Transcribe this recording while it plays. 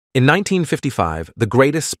In 1955, the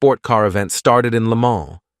greatest sport car event started in Le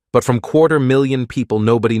Mans, but from 250,000 people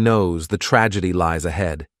nobody knows the tragedy lies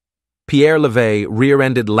ahead. Pierre Levegh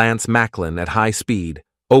rear-ended Lance Macklin at high speed,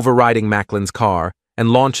 overriding Macklin's car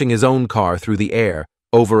and launching his own car through the air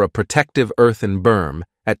over a protective earthen berm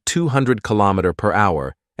at 200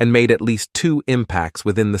 km/h and made at least 2 impacts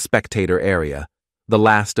within the spectator area, the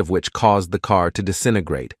last of which caused the car to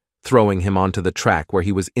disintegrate, throwing him onto the track where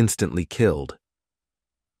he was instantly killed.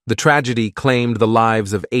 The tragedy claimed the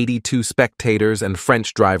lives of 82 spectators and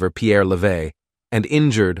French driver Pierre Levegh, and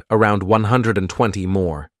injured around 120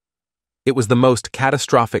 more. It was the most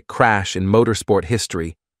catastrophic crash in motorsport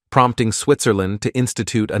history, prompting Switzerland to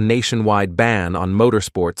institute a nationwide ban on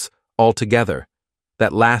motorsports altogether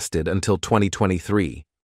that lasted until 2023.